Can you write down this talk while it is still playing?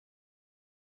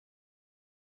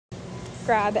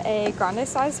Grab a grande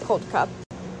size cold cup.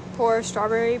 Pour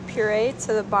strawberry puree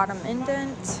to the bottom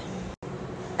indent.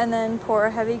 And then pour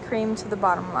heavy cream to the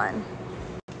bottom line.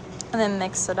 And then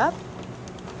mix it up.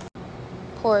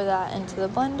 Pour that into the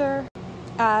blender.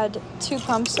 Add 2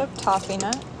 pumps of toffee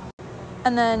nut.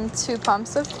 And then 2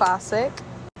 pumps of classic.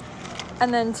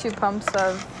 And then 2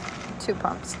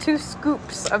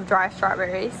 scoops of dry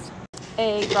strawberries.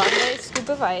 A grande scoop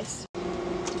of ice.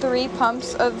 3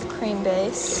 pumps of cream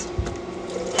base.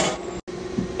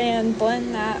 And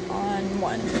blend that on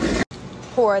one.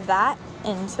 Pour that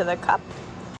into the cup.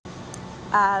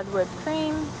 Add whipped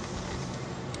cream.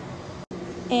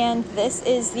 And this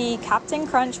is the Captain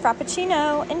Crunch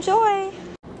Frappuccino. Enjoy!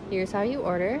 Here's how you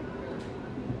order.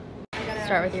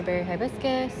 Start with your berry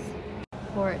hibiscus.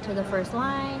 Pour it to the first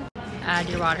line. Add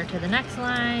your water to the next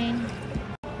line.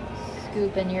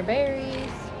 Scoop in your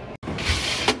berries.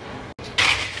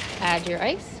 Add your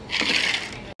ice.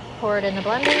 Pour it in the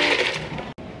blender.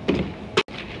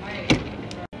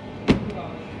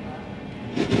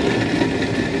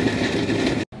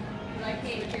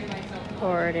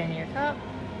 Pour it in your cup.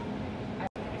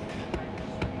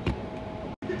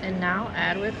 And now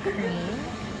add whipped cream.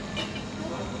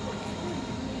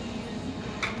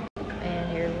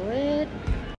 And your lid.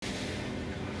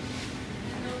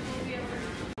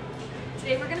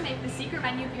 Today we're going to make the secret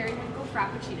menu periwinkle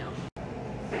frappuccino.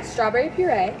 Strawberry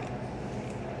puree.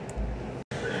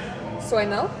 Soy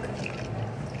milk.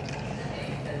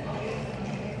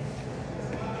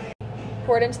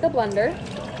 Pour it into the blender.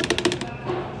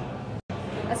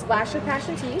 A splash of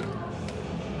passion tea.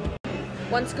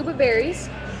 1 scoop of berries.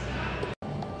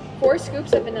 4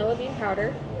 scoops of vanilla bean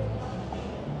powder.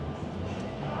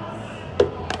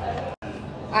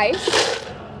 Ice.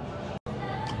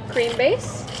 Cream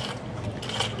base.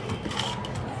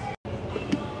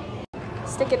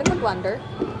 Stick it in the blender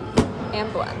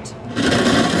and blend.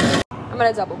 I'm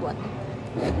gonna double blend.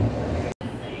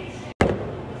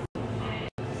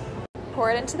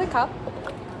 Pour it into the cup.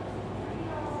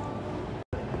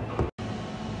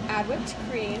 Add whipped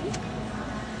cream.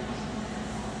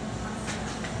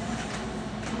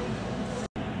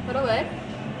 Put a lid.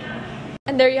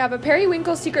 And there you have a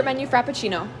periwinkle secret menu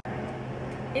frappuccino.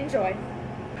 Enjoy.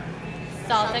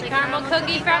 Salted caramel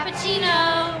cookie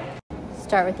frappuccino.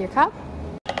 Start with your cup.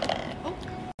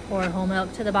 Pour whole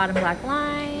milk to the bottom black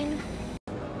line.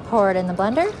 Pour it in the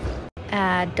blender.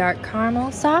 Add dark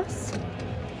caramel sauce.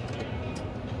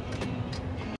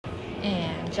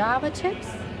 And Java chips.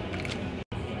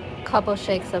 Couple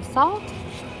shakes of salt.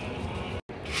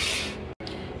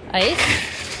 Ice.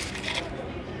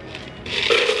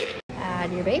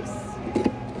 Add your base.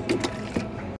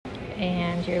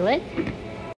 And your lid.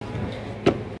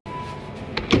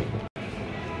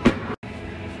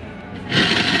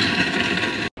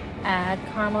 Add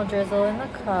caramel drizzle in the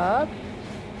cup.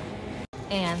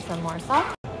 And some more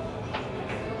salt.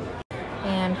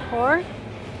 And pour.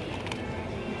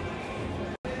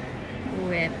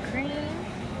 Whipped cream.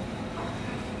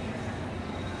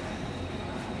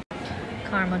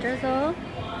 Caramel drizzle.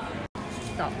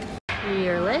 Salt.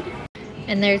 Your lid.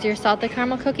 And there's your salted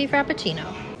caramel cookie frappuccino.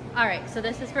 Alright, so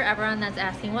this is for everyone that's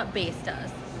asking what base does.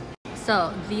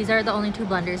 So these are the only 2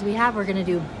 blenders we have. We're going to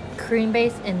do cream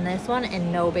base in this one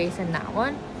and no base in that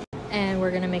one. And we're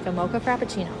going to make a mocha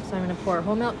frappuccino. So I'm going to pour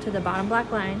whole milk to the bottom black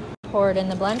line. Pour it in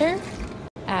the blender.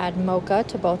 Add mocha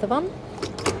to both of them.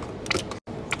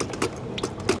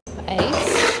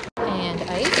 Ice. And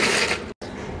ice.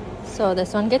 So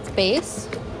this one gets base.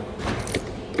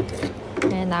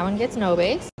 And that one gets no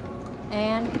base.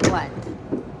 And blend.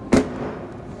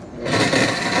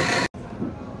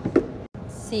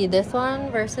 See this one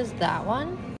versus that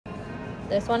one.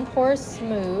 This one pours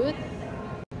smooth.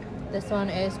 This one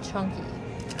is chunky.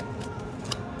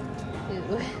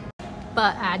 Ooh.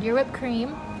 But add your whipped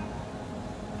cream.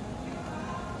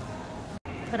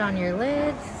 Put on your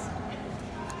lids.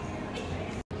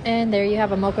 And there you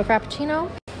have a mocha frappuccino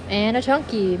and a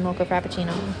chunky mocha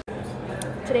frappuccino.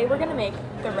 Today we're going to make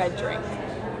the red drink.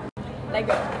 Let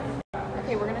go.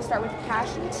 Okay, we're going to start with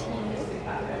passion tea.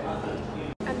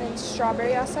 And then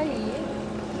strawberry acai.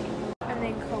 And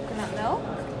then coconut milk.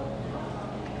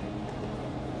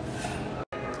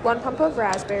 1 pump of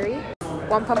raspberry.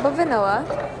 1 pump of vanilla.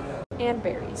 And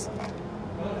berries.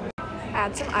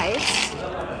 Add some ice.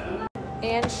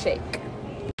 And shake.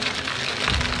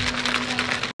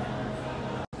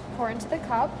 Pour into the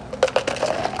cup.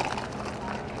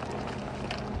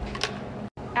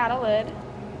 Add a lid.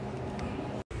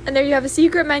 And there you have a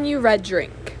secret menu red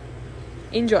drink.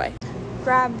 Enjoy.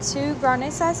 Grab 2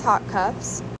 grande size hot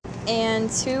cups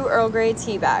and 2 Earl Grey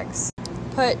tea bags.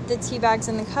 Put the tea bags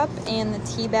in the cup and the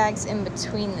tea bags in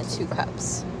between the 2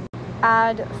 cups.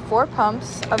 Add 4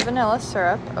 pumps of vanilla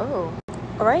syrup. Oh,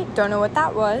 all right, don't know what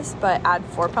that was, but add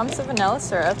 4 pumps of vanilla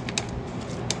syrup.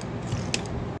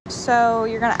 So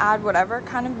you're gonna add whatever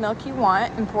kind of milk you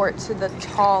want and pour it to the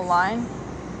tall line.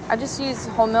 I just use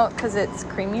whole milk because it's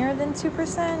creamier than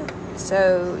 2%,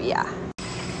 so yeah.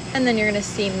 And then you're gonna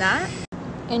steam that.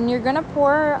 And you're gonna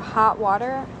pour hot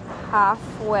water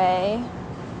halfway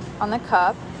on the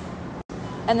cup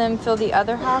and then fill the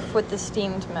other half with the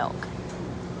steamed milk.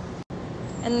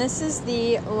 And this is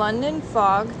the London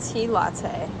Fog Tea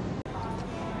Latte.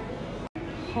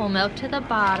 Whole milk to the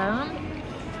bottom,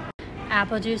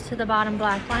 apple juice to the bottom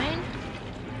black line.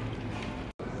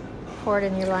 Pour it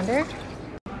in your blender.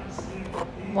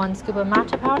 1 scoop of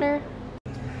matcha powder,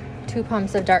 2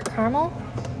 pumps of dark caramel, 1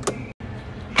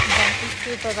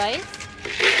 scoop of ice.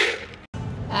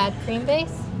 Add cream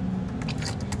base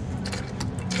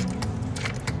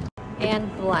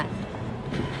and blend.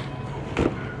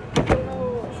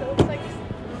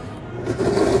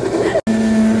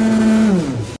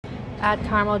 Add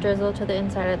caramel drizzle to the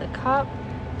inside of the cup.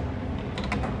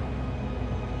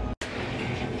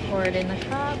 Pour it in the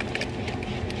cup.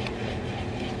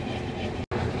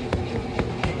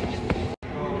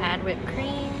 Add whipped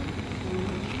cream.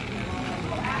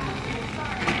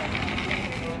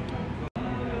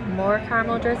 More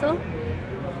caramel drizzle.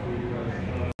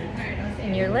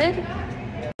 In your lid.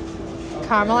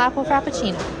 Caramel apple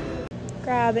frappuccino.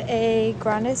 Grab a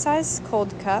grande size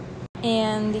cold cup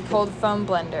and the cold foam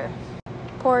blender.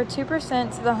 Pour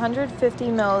 2% to the 150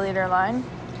 milliliter line.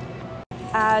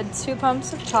 Add 2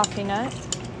 pumps of toffee nut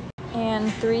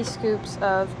and 3 scoops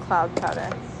of cloud powder.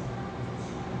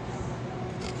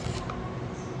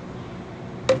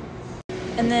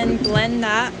 And then blend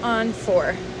that on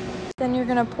 4. Then you're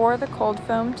gonna pour the cold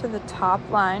foam to the top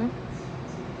line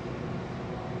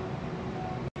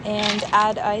and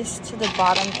add ice to the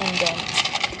bottom indent.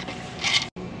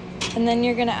 And then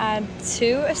you're gonna add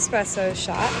 2 espresso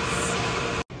shots.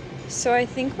 So I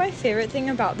think my favorite thing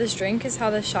about this drink is how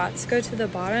the shots go to the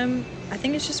bottom. I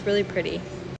think it's just really pretty.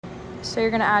 So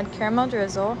you're gonna add caramel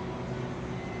drizzle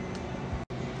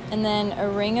and then a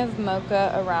ring of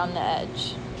mocha around the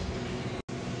edge.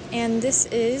 And this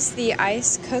is the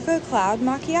iced cocoa cloud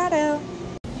macchiato.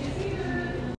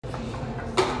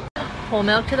 Whole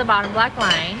milk to the bottom black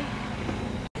line.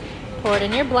 Pour it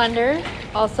in your blender.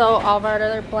 Also, all of our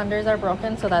other blenders are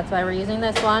broken, so that's why we're using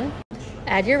this one.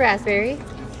 Add your raspberry.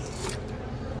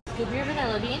 Scoop your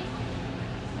vanilla bean.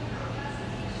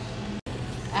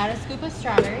 Add a scoop of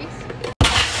strawberries.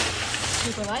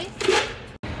 Scoop of ice.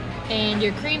 And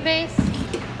your cream base.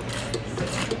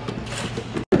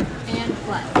 And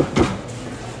blend.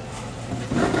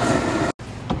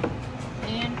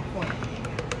 And pour.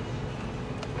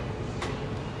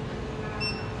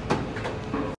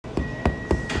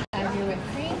 Add your whipped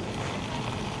cream.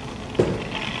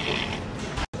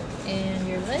 And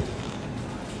your lid.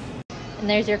 And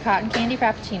there's your cotton candy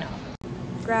frappuccino.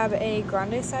 Grab a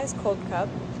grande size cold cup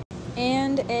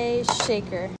and a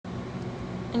shaker.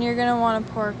 And you're gonna wanna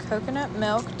pour coconut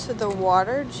milk to the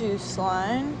water juice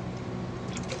line.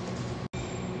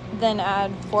 Then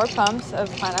add 4 pumps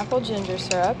of pineapple ginger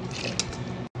syrup.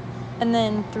 And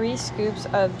then 3 scoops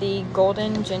of the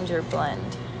golden ginger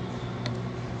blend.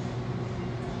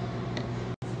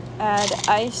 Add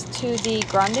ice to the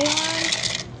grande line.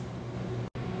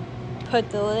 Put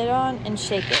the lid on and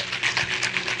shake it.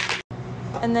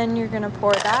 And then you're gonna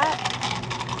pour that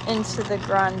into the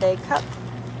grande cup.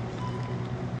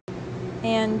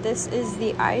 And this is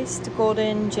the iced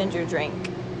golden ginger drink.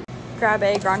 Grab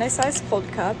a grande size cold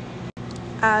cup.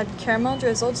 Add caramel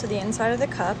drizzle to the inside of the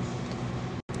cup.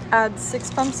 Add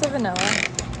 6 pumps of vanilla.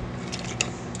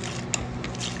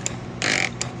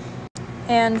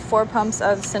 And 4 pumps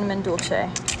of cinnamon dulce.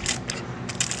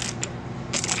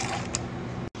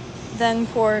 Then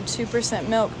pour 2%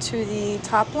 milk to the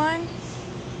top line.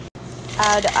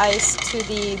 Add ice to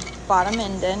the bottom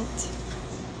indent.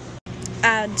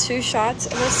 Add 2 shots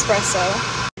of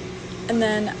espresso. And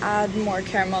then add more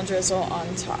caramel drizzle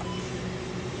on top.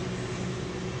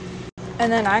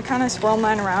 And then I kind of swirl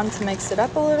mine around to mix it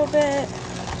up a little bit.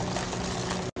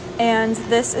 And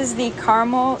this is the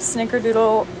caramel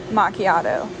snickerdoodle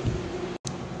macchiato.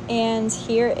 And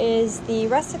here is the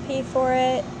recipe for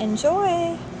it.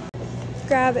 Enjoy!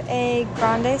 Grab a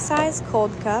grande size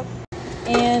cold cup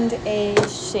and a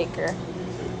shaker.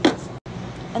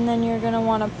 And then you're gonna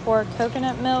wanna pour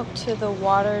coconut milk to the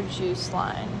water juice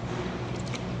line.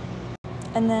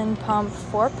 And then pump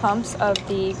 4 pumps of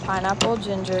the pineapple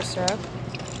ginger syrup.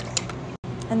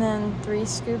 And then 3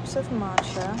 scoops of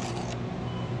matcha.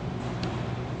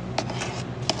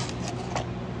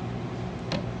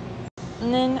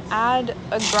 And then add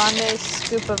a grande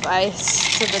scoop of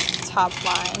ice to the top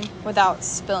line without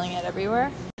spilling it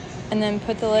everywhere. And then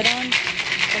put the lid on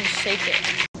and shake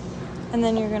it. And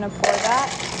then you're gonna pour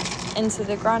that into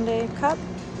the grande cup.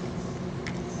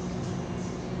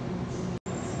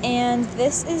 And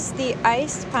this is the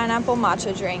iced pineapple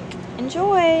matcha drink.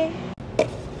 Enjoy!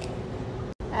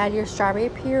 Add your strawberry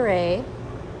puree.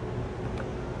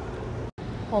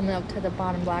 Whole milk to the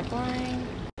bottom black line.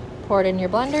 Pour it in your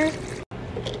blender.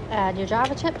 Add your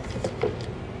Java chips.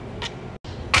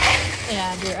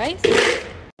 Add your ice.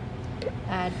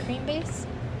 Add cream base.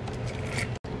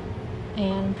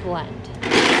 And blend.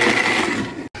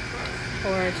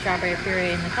 Pour strawberry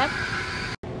puree in the cup.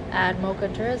 Add mocha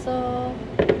drizzle.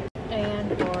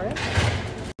 And pour it.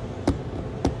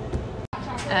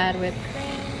 Add whipped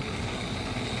cream.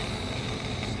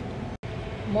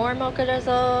 More mocha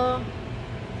drizzle.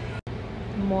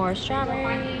 More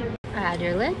strawberry. Add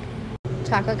your lid.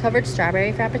 Chocolate covered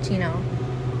strawberry frappuccino.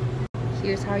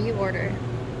 Here's how you order.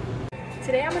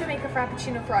 Today I'm gonna make a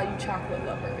frappuccino for all you chocolate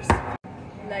lovers.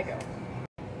 Lego.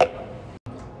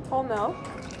 Whole milk.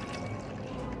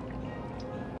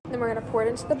 Then we're gonna pour it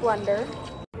into the blender.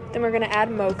 Then we're gonna add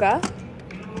mocha,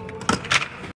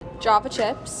 Java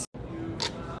chips,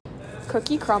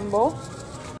 cookie crumble,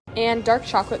 and dark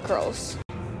chocolate curls.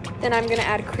 Then I'm gonna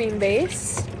add cream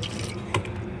base,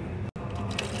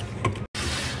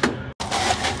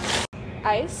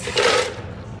 ice,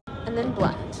 and then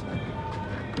blend.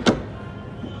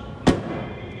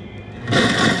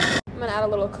 I'm gonna add a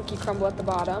little cookie crumble at the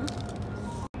bottom.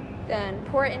 Then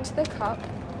pour it into the cup.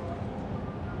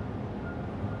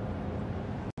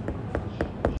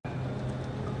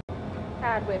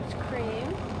 Add whipped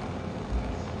cream.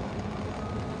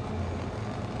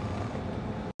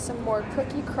 Some more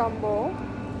cookie crumble.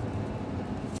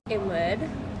 A lid.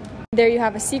 There you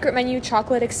have a secret menu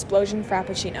chocolate explosion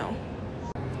frappuccino.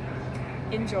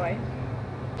 Enjoy.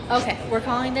 Okay, we're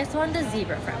calling this one the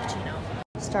zebra frappuccino.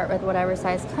 Start with whatever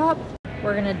size cup.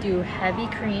 We're gonna do heavy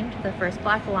cream to the first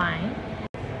black line.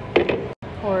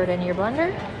 Pour it in your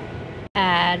blender.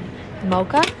 Add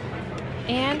mocha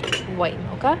and white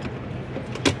mocha.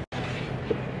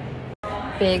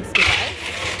 Big scoop of ice.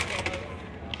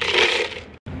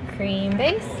 Cream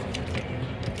base.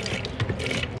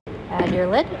 Add your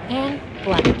lid and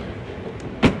blend.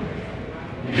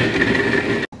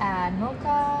 Add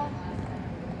mocha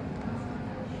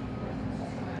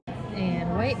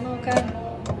and white mocha.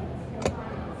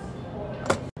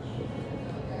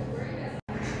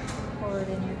 Pour it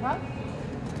in your cup.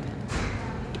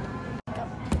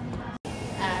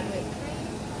 Add whipped cream.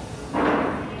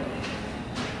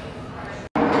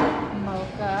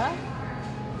 Mocha.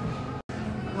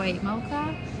 White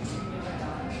mocha.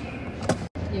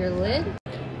 Your lid.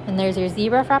 And there's your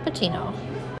zebra frappuccino.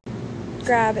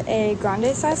 Grab a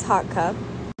grande size hot cup.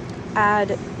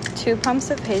 Add 2 pumps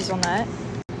of hazelnut,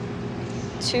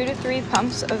 2 to 3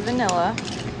 pumps of vanilla,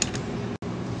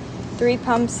 3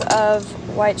 pumps of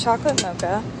white chocolate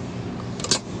mocha,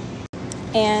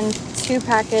 and 2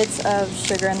 packets of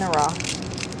sugar in the raw.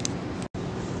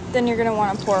 Then you're gonna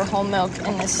wanna pour whole milk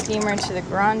in the steamer to the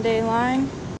grande line,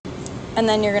 and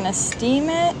then you're gonna steam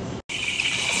it.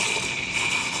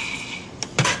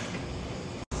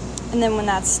 And then when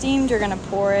that's steamed, you're gonna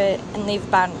pour it and leave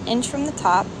about an inch from the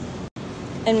top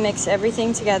and mix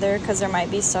everything together because there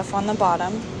might be stuff on the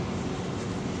bottom.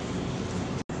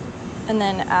 And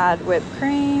then add whipped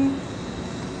cream.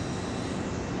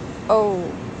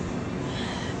 Oh,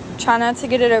 try not to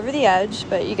get it over the edge,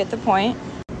 but you get the point.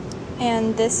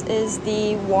 And this is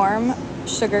the warm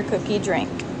sugar cookie drink.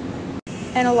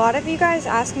 And a lot of you guys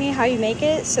ask me how you make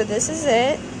it, so this is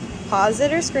it. Pause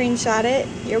it or screenshot it.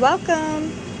 You're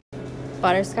welcome.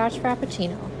 Butterscotch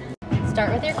frappuccino.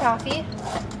 Start with your coffee.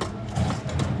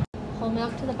 Whole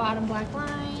milk to the bottom black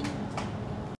line.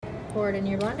 Pour it in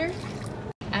your blender.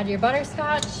 Add your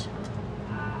butterscotch.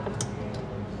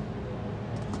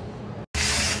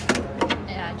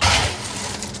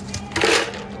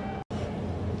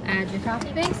 Add your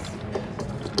coffee base.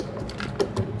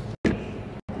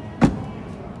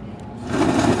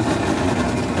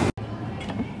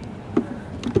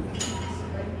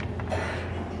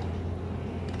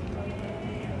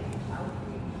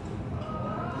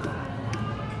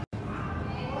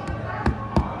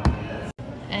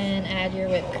 And add your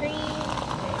whipped cream.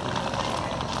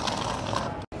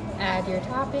 Add your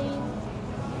topping.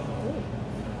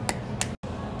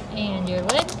 And your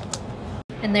lid.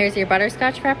 And there's your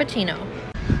butterscotch frappuccino.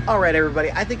 All right,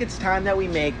 everybody, I think it's time that we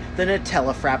make the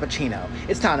Nutella Frappuccino.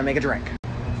 It's time to make a drink.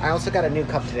 I also got a new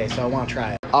cup today, so I want to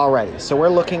try it. Alrighty, so we're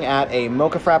looking at a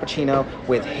mocha frappuccino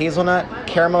with hazelnut,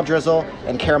 caramel drizzle,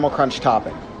 and caramel crunch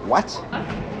topping. What?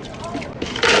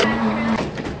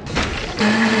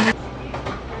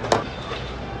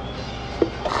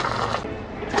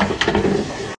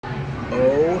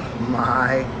 Oh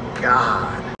my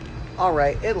god.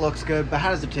 Alright, it looks good, but how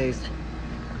does it taste?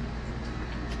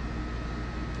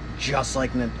 Just like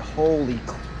holy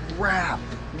crap.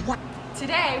 What?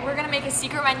 Today, we're gonna make a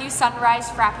secret menu sunrise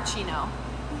frappuccino.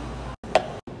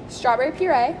 Strawberry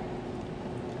puree,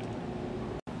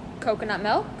 coconut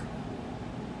milk,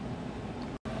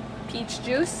 peach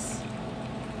juice,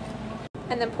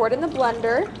 and then pour it in the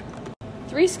blender.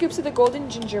 3 scoops of the golden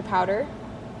ginger powder,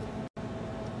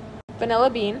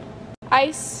 vanilla bean,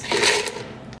 ice,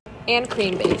 and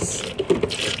cream base.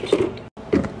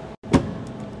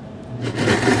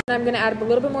 And I'm gonna add a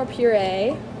little bit more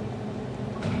puree.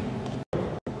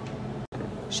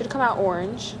 Should come out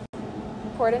orange.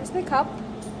 Pour it into the cup.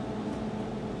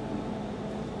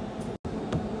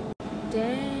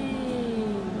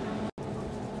 Dang.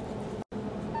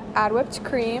 Add whipped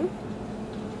cream.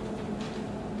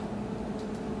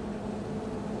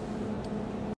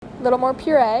 A little more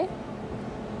puree.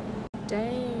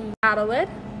 Dang. Add a lid.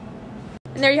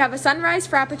 And there you have a sunrise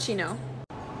frappuccino.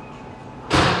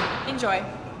 Enjoy.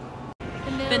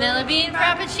 Vanilla bean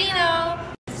frappuccino.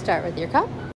 Start with your cup.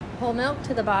 Whole milk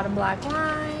to the bottom black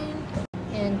line.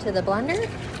 Into the blender.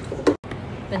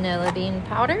 Vanilla bean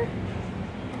powder.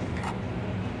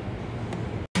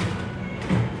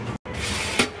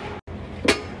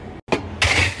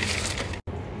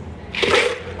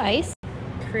 Ice.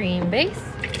 Cream base.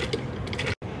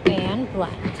 And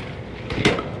blend.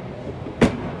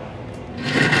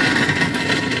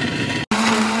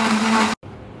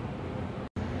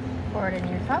 Pour it in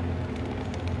your cup.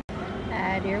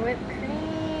 Add your whipped cream.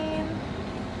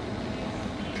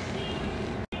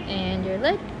 And your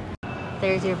lid.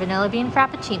 There's your vanilla bean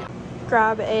frappuccino.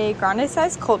 Grab a grande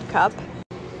size cold cup.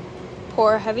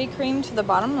 Pour heavy cream to the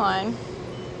bottom line.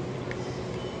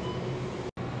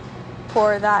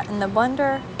 Pour that in the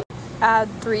blender. Add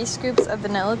 3 scoops of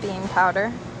vanilla bean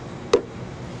powder.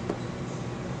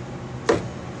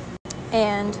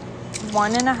 And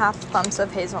 1.5 pumps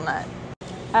of hazelnut.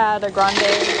 Add a grande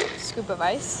scoop of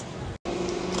ice.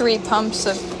 3 pumps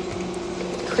of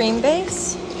cream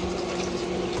base.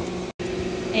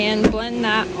 And blend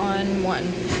that on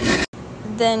one.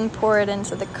 Then pour it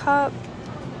into the cup.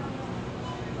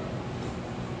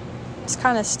 It's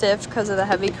kind of stiff because of the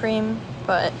heavy cream,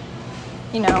 but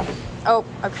you know. Oh,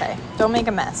 okay. Don't make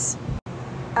a mess.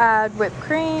 Add whipped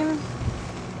cream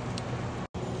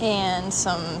and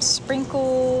some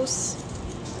sprinkles.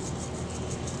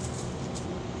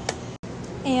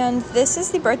 And this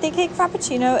is the birthday cake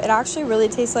frappuccino. It actually really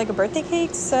tastes like a birthday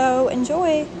cake, so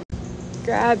enjoy.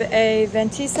 Grab a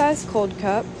venti size cold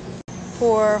cup.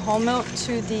 Pour whole milk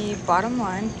to the bottom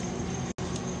line.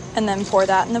 And then pour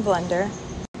that in the blender.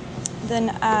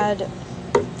 Then add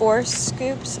 4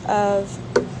 scoops of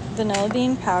vanilla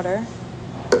bean powder,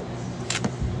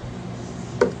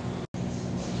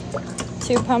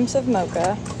 2 pumps of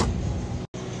mocha,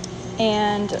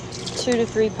 and 2 to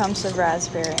 3 pumps of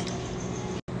raspberry.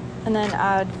 And then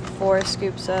add 4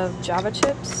 scoops of Java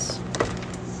chips.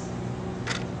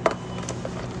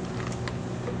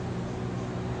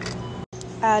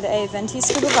 Add a venti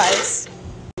scoop of ice.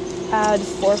 Add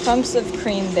 4 pumps of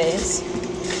cream base.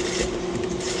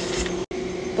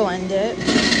 Blend it.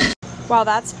 While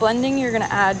that's blending, you're gonna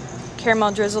add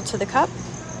caramel drizzle to the cup.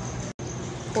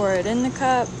 Pour it in the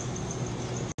cup.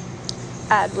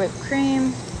 Add whipped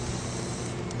cream.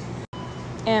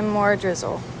 And more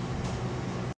drizzle.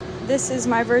 This is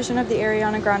my version of the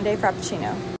Ariana Grande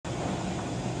Frappuccino.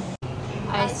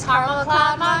 Iced caramel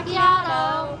cloud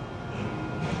macchiato.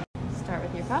 Start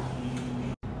with your cup.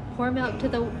 Pour milk to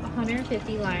the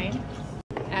 150 line.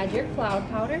 Add your cloud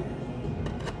powder.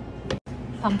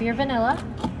 Pump your vanilla.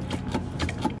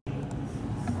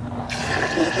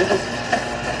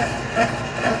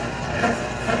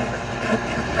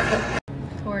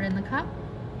 Pour it in the cup.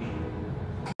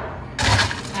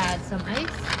 Add some ice.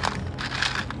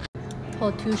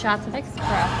 Pull 2 shots of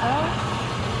espresso.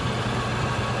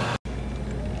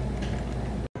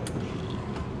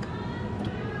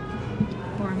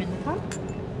 Pour them in the cup.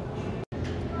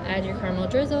 Add your caramel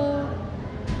drizzle.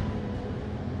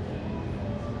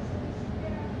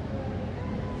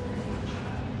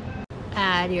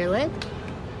 Add your lid.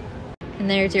 And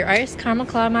there's your iced caramel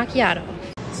cloud macchiato.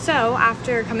 So,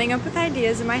 after coming up with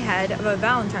ideas in my head of a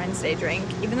Valentine's Day drink,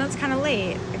 even though it's kind of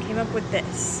late, I came up with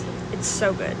this. It's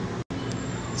so good.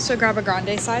 So grab a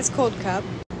grande size cold cup,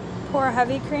 pour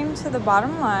heavy cream to the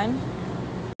bottom line.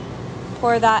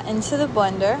 Pour that into the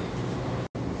blender.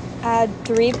 Add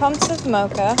 3 pumps of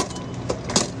mocha,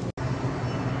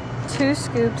 2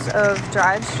 scoops of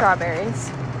dried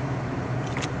strawberries,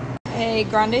 a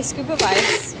grande scoop of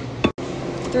ice,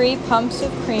 3 pumps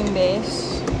of cream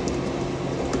base,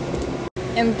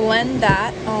 and blend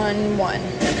that on one.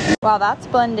 While that's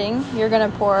blending, you're gonna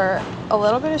pour a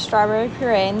little bit of strawberry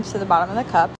puree into the bottom of the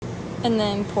cup, and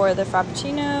then pour the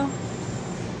Frappuccino.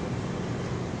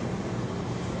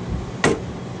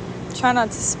 Try not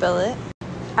to spill it.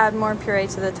 Add more puree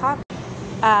to the top.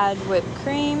 Add whipped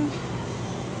cream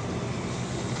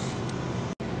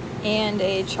and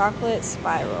a chocolate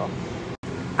spiral.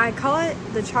 I call it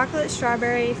the chocolate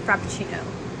strawberry Frappuccino.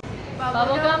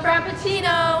 Bubblegum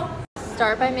Frappuccino.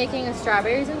 Start by making a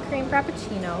strawberries and cream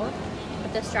Frappuccino.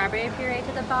 Put the strawberry puree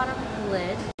to the bottom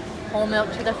lid. Whole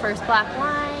milk to the first black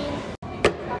line.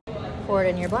 Pour it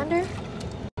in your blender.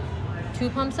 2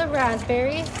 pumps of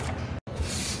raspberries.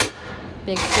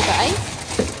 Big scoop of ice.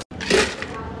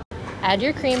 Add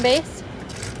your cream base.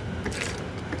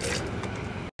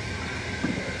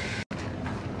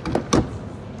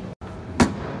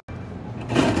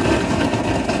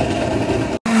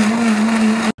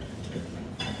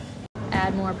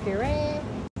 Add more puree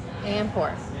and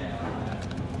pour.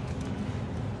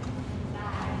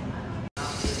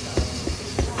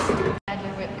 Add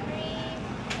your whipped cream.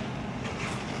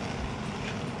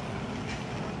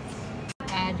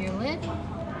 Add your lid.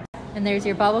 And there's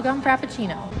your bubblegum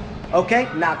Frappuccino. Okay,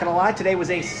 not gonna lie, today was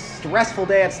a stressful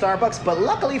day at Starbucks, but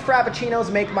luckily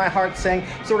Frappuccinos make my heart sing.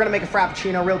 So we're gonna make a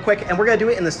Frappuccino real quick, and we're gonna do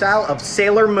it in the style of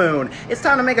Sailor Moon. It's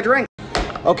time to make a drink.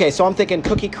 Okay, so I'm thinking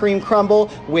cookie cream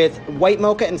crumble with white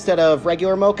mocha instead of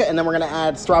regular mocha, and then we're gonna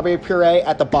add strawberry puree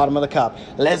at the bottom of the cup.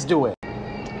 Let's do it.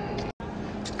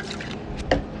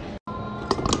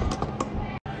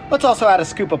 Let's also add a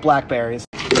scoop of blackberries.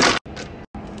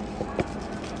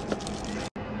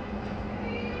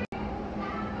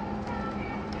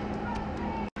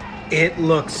 It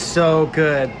looks so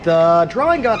good. The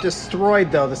drawing got destroyed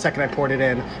though the second I poured it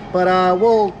in, but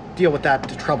we'll deal with that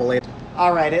trouble later.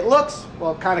 All right, it looks,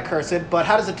 well, kind of cursed, but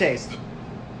how does it taste?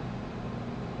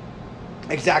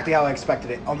 Exactly how I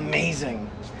expected it. Amazing.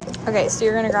 Okay, so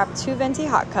you're gonna grab 2 venti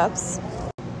hot cups,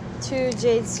 2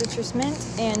 Jade Citrus Mint,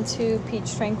 and 2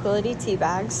 Peach Tranquility tea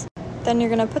bags. Then you're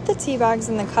gonna put the tea bags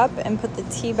in the cup and put the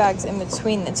tea bags in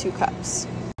between the 2 cups.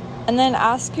 And then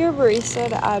ask your barista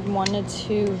to add 1 to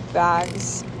 2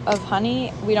 bags of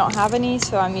honey. We don't have any,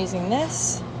 so I'm using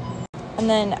this. And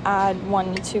then add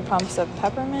 1 to 2 pumps of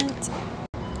peppermint.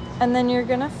 And then you're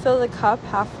gonna fill the cup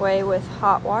halfway with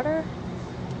hot water.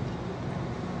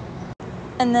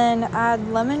 And then add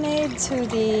lemonade to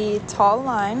the tall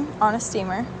line on a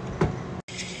steamer.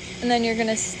 And then you're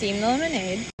gonna steam the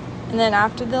lemonade. And then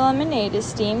after the lemonade is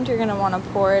steamed, you're gonna wanna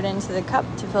pour it into the cup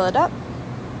to fill it up.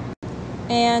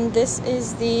 And this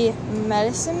is the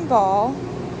medicine ball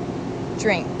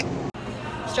drink.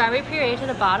 Strawberry puree to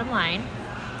the bottom line.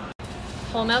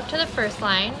 Whole milk to the first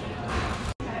line.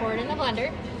 Pour it in the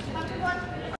blender.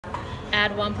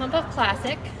 Add 1 pump of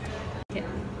classic.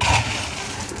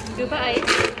 Scoop of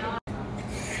ice.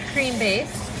 Cream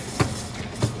base.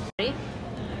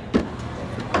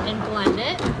 And blend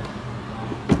it.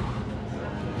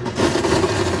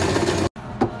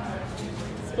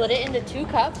 Split it into 2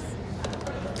 cups.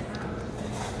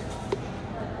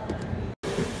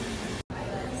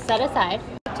 Set aside.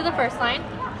 To the first line.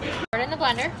 Pour it in the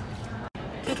blender.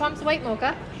 2 pumps white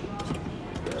mocha.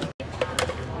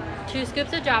 2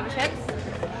 scoops of Java chips.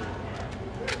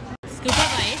 Scoop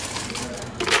of ice.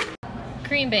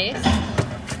 Cream base.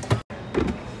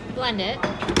 Blend it.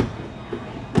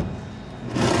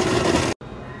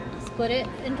 Split it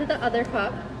into the other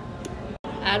cup.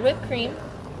 Add whipped cream.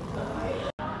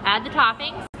 Add the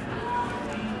toppings.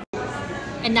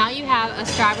 And now you have a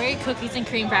strawberry cookies and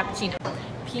cream Frappuccino.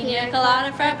 Pina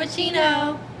Colada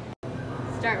Frappuccino.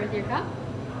 Start with your cup.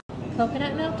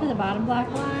 Coconut milk to the bottom black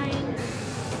line.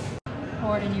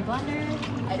 Pour it in your blender.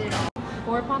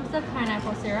 4 pumps of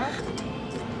pineapple syrup.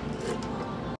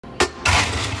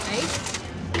 Ice.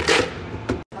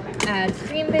 Add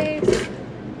cream base.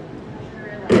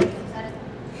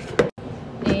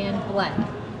 And blend.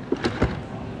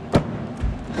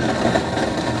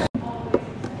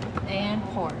 And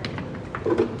pour.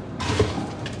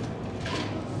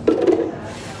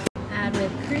 Add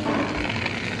whipped cream.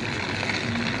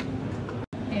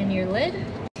 And your lid.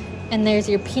 And there's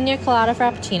your Pina Colada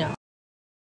Frappuccino.